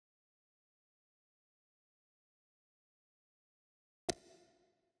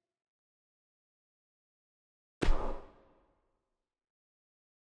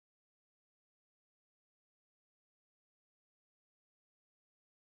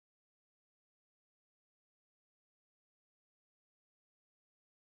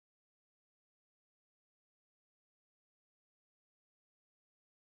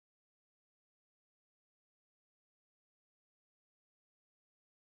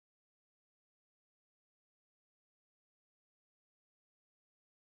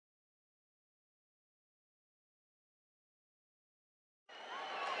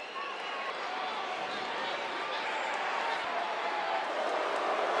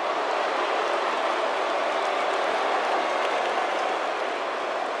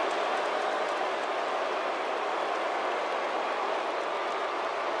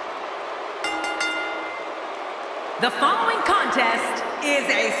The following contest is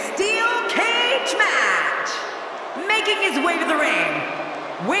a steel cage match. Making his way to the ring,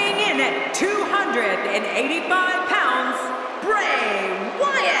 weighing in at 285 pounds, Bray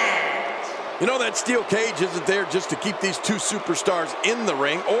Wyatt. You know, that steel cage isn't there just to keep these two superstars in the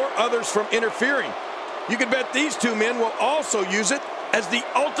ring or others from interfering. You can bet these two men will also use it as the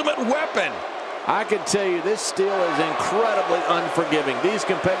ultimate weapon. I can tell you this steel is incredibly unforgiving. These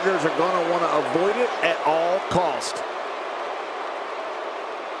competitors are going to want to avoid it at all costs.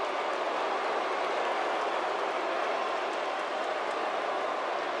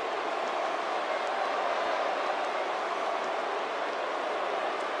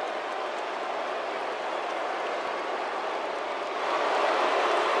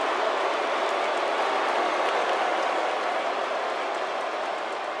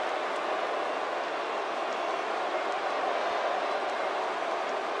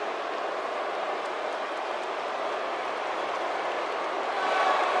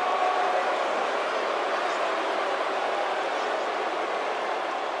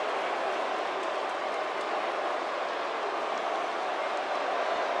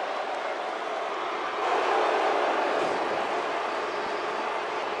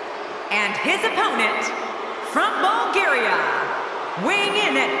 And his opponent, from Bulgaria, weighing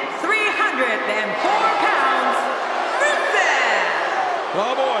in at 304 pounds, Rusev!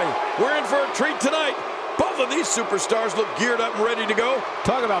 Oh boy, we're in for a treat tonight. Both of these superstars look geared up and ready to go.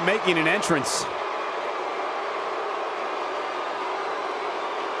 Talk about making an entrance.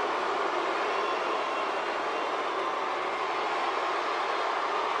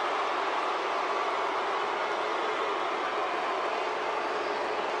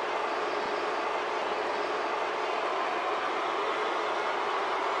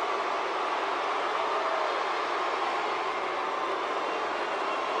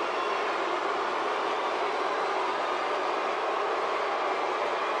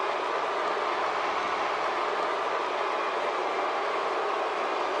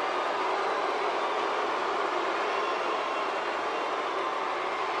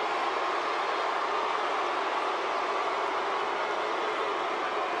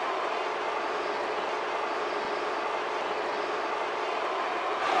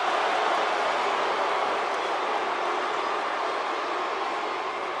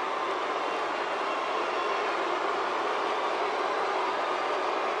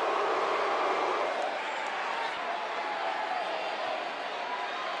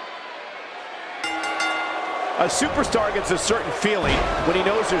 A superstar gets a certain feeling when he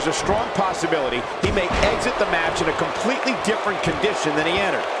knows there's a strong possibility he may exit the match in a completely different condition than he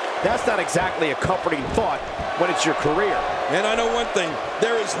entered. That's not exactly a comforting thought when it's your career. And I know one thing,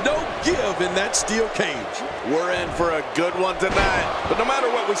 there is no give in that steel cage. We're in for a good one tonight. But no matter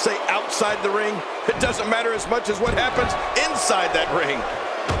what we say outside the ring, it doesn't matter as much as what happens inside that ring.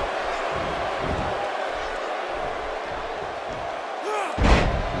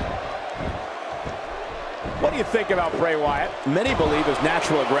 What do you think about Bray Wyatt? Many believe his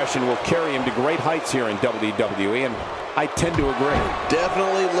natural aggression will carry him to great heights here in WWE, and I tend to agree.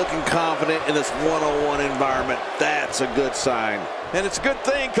 Definitely looking confident in this one-on-one environment. That's a good sign. And it's a good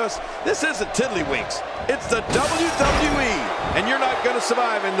thing because this isn't tiddlywinks. It's the WWE, and you're not going to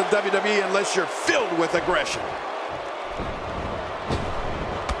survive in the WWE unless you're filled with aggression.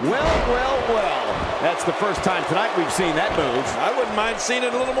 Well, well, well. That's the first time tonight we've seen that move. I wouldn't mind seeing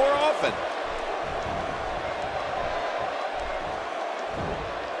it a little more often.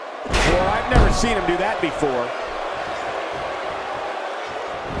 Well, I've never seen him do that before.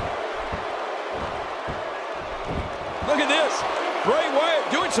 Look at this. Bray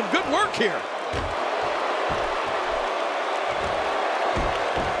Wyatt doing some good work here.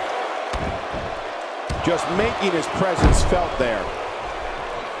 Just making his presence felt there.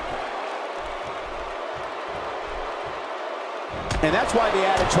 And that's why the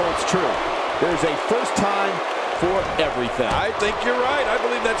adage holds true. There's a first time for everything. I think you're right. I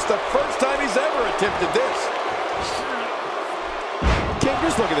believe that's the first time he's ever attempted this. King,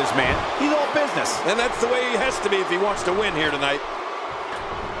 just look at this man. He's all business. And that's the way he has to be if he wants to win here tonight.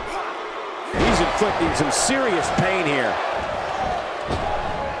 He's inflicting some serious pain here.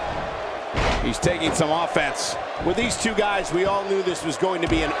 He's taking some offense. With these two guys, we all knew this was going to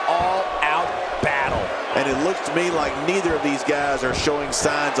be an all-out battle. And it looks to me like neither of these guys are showing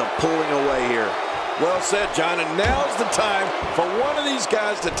signs of pulling away here. Well said, John, and now's the time for one of these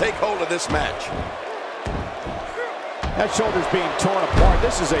guys to take hold of this match. That shoulder's being torn apart.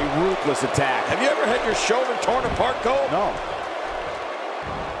 This is a ruthless attack. Have you ever had your shoulder torn apart, Cole? No.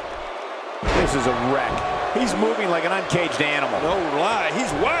 This is a wreck. He's moving like an uncaged animal. No lie,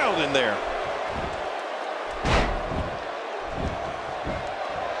 he's wild in there.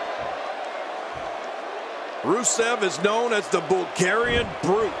 Rusev is known as the Bulgarian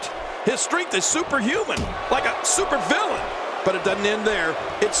Brute. His strength is superhuman, like a supervillain. But it doesn't end there.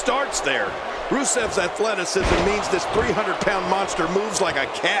 It starts there. Rusev's athleticism means this 300-pound monster moves like a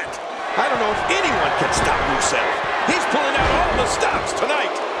cat. I don't know if anyone can stop Rusev. He's pulling out all the stops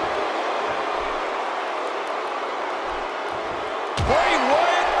tonight. Bray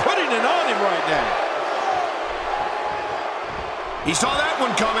Wyatt putting it on him right now. He saw that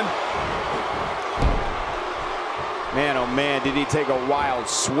one coming. Man, oh man, did he take a wild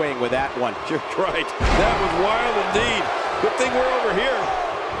swing with that one. You're right. That was wild indeed. Good thing we're over here.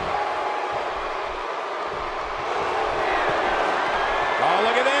 Oh,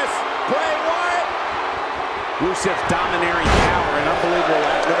 look at this. Bray Wyatt. Rusev's domineering power and unbelievable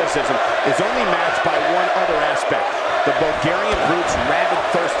athleticism is only matched by one other aspect. The Bulgarian Brute's rabid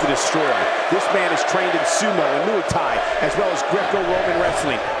thirst to destroy. This man is trained in sumo and Muay Thai, as well as Greco-Roman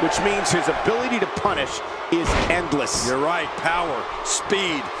wrestling, which means his ability to punish is endless. You're right. Power,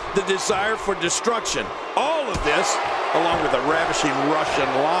 speed, the desire for destruction. All of this, along with the ravishing Russian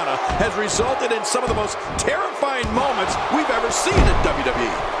Lana, has resulted in some of the most terrifying moments we've ever seen in WWE.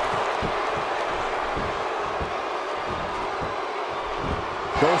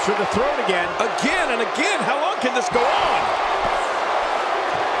 Goes for the throat again. Again and again. How long can this go on?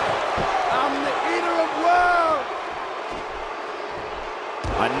 I'm the eater of worlds.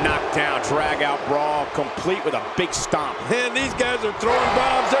 A knockdown, drag-out brawl, complete with a big stomp. And these guys are throwing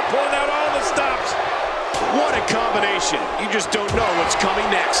bombs. They're pulling out all the stops. What a combination. You just don't know what's coming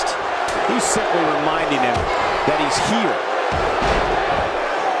next. He's simply reminding him that he's here.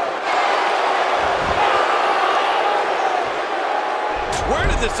 Where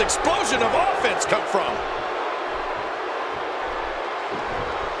did this explosion of offense come from?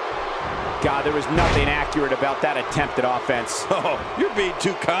 God, there was nothing accurate about that attempt at offense. Oh, you're being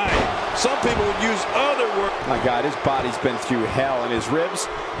too kind. Some people would use other words. My God, his body's been through hell, and his ribs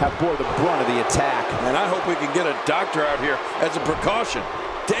have bore the brunt of the attack. And I hope we can get a doctor out here as a precaution.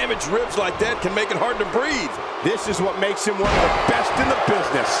 Damaged ribs like that can make it hard to breathe. This is what makes him one of the best in the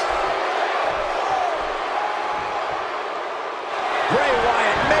business. Bray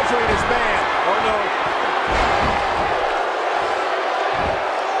Wyatt measuring his man. Oh, no.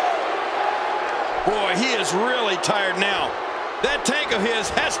 Boy, he is really tired now. That tank of his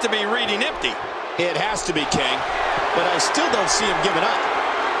has to be reading empty. It has to be, King, but I still don't see him giving up.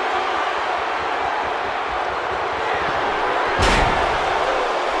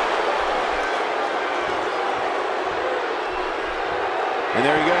 And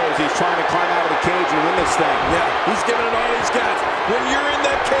there he goes. He's trying to climb out of the cage and win this thing. Yeah, he's giving it all he's got. When you're in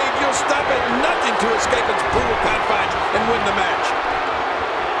that cage, you'll stop at nothing to escape its brutal confines and win the match.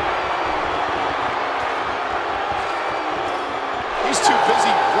 He's too